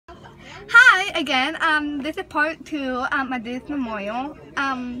again, this is part 2 my Day's Memorial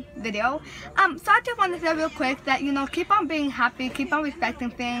video. So I just want to say real quick that, you know, keep on being happy, keep on respecting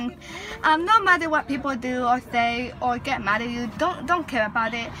things. No matter what people do or say or get mad at you, don't care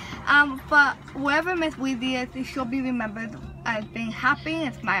about it. But wherever Miss Weezy is, she'll be remembered as being happy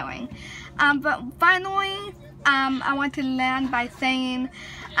and smiling. But finally, I want to land by saying,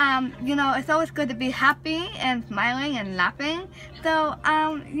 you know, it's always good to be happy and smiling and laughing. So,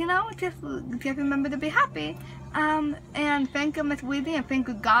 you know, just remember to be happy. And thank you, Miss Weezy, and thank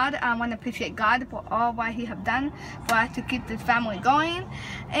you, God. I want to appreciate God for all what He has done for us to keep this family going.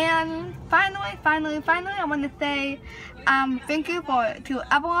 And finally, I want to say thank you to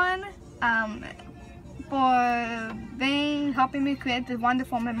everyone for helping me create this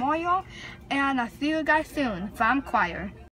wonderful memorial. And I'll see you guys soon from choir.